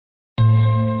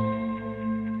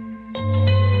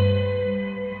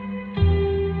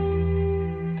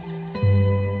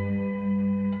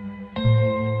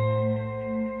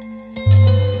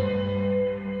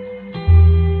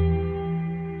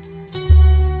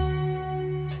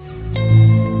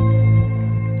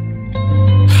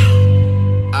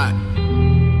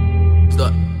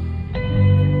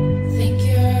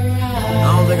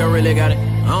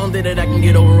think that I can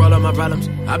get over all of my problems.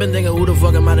 I've been thinking who the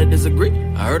fuck am I to disagree?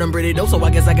 I heard I'm pretty dope, so I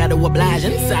guess I gotta oblige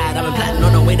inside. I've been plotting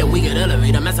on the way that we could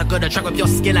elevate. I massacre the track with your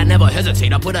skill, I never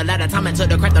hesitate. I put a lot of time into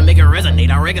the craft to make it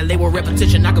resonate. I regulate with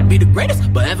repetition, I could be the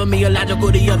greatest, but ever me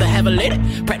illogical, the other have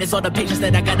elated. Practice all the patience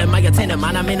that I got in my attendant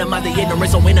mind. I minimize the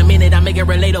ignorance, so in a minute I make it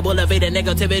relatable, evade the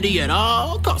negativity at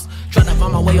all costs. Trying to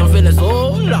find my way, I'm feeling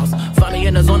so lost. Find me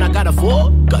in the zone, I gotta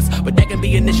focus, but that can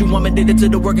be an issue. I'm addicted to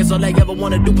the work, it's all I ever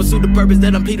wanna do. Pursue the purpose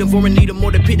that I'm pleading for and need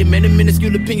more than pity. Many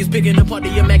minuscule opinions picking apart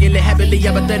the immaculate, happily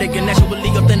apathetic and actually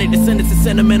authentic. Descendants is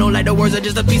sentimental, like the words are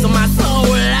just a piece of my soul.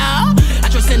 I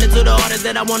transcend it to the artist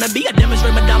that I wanna be. I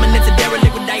demonstrate my dominance, a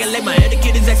derelict with dialect. My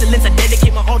etiquette is excellence. I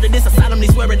dedicate my all to this. I solemnly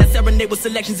swear it. I serenade with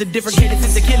selections of different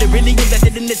cadences to kill it. Really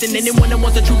invested in this, and anyone that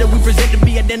wants the truth that we present to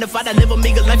be identified. I live a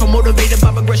meager life. I'm motivated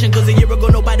by progression. Cause a year ago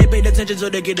nobody paid attention to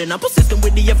the kidding. I'm persistent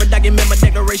with the effort. Document my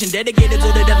declaration. Dedicated to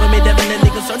the devil. Me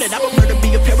definitely concerned that I prefer to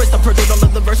be a parist. I purchased all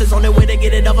of the verses on their way to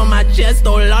get it off of my chest.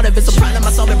 Though a lot of it's a problem.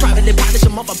 I solve it privately. Polish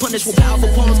them off. I punish with powerful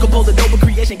poems. Compose a noble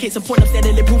creation. Case in point. I'm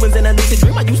steadily proving in a lucid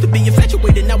dream. I used to be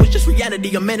infatuated. Now it's just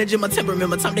reality. I'm managing my temperament.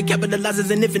 My time to capitalize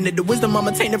is infinite. The wisdom I'm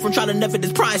attaining from trial and effort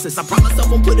is priceless. I promise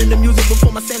myself I'm putting the music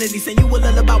before my sanity. Send you a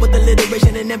lullaby with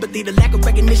alliteration and empathy. The lack of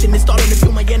recognition is starting to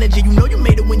fuel my energy. You know you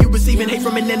made it when you receiving hate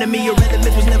from an enemy. Your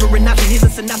relevance was never an option. Here's a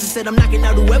synopsis. Said I'm knocking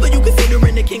out whoever you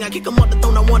considering the king. I kick him off the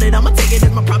throne. I want it. I'ma take it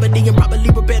as my property and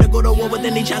properly prepare to go to war with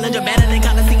any challenge. I'm better than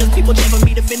Coliseums. People chant for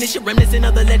me to finish it. Reminiscent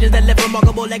of the legends that left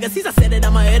remarkable legacies. I said it,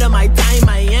 I'm ahead of my time.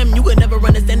 I am. You could never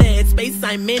understand the headspace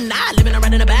I'm in. Nah, living and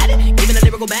writing about it. Giving a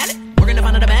lyrical ballad. Working to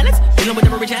find out the balance. Dealing with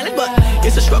every challenge, but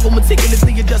it's a struggle.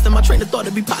 Meticulously adjusting my train of thought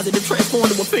to be positive.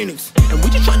 Transformed to a phoenix. And we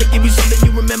just trying to give you something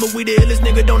you remember. We the illest,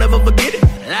 nigga, don't ever forget it.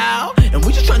 Loud. And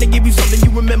we just trying to give you something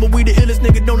you remember. We the illest,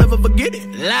 nigga, don't ever forget it.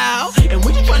 Loud. And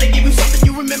we just trying to give you something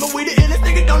you remember. We the illest,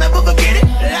 nigga, don't ever forget it.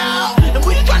 Loud. And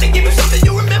we just trying to give you something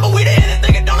you remember. We the illest,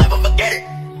 nigga, don't ever forget it.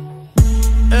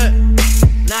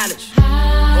 Knowledge.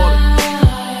 Orbit.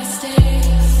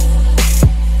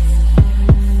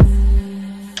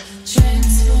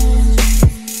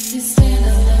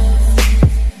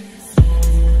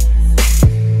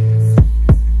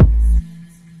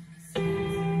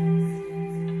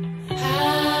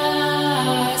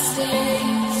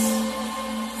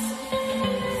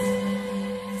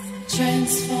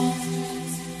 Transform,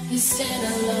 you stand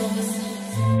alone.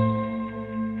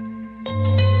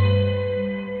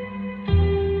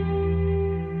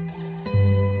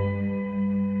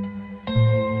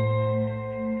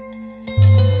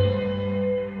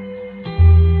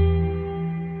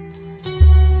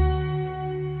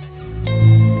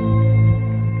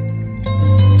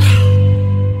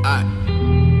 Alright,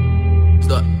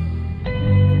 start.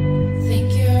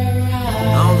 Think you're right.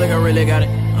 I don't think I really got it.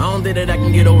 I don't think that I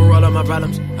can get over all of my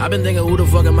problems. I've been thinking who the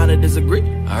fuck am I to disagree?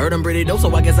 I heard I'm pretty dope,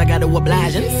 so I guess I gotta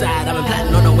oblige inside. I've been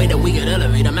plotting on the way that we could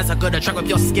elevate. I massacre the track with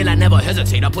your skill, I never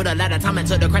hesitate. I put a lot of time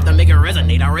into the craft to make it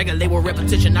resonate. I regulate with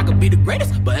repetition, I could be the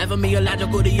greatest, but ever me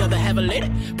illogical, the other have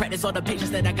elated. Practice all the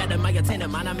patience that I got in my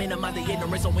attendant mind. I minimize the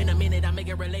ignorance, so in a minute I make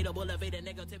it relatable, evade the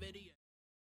negativity.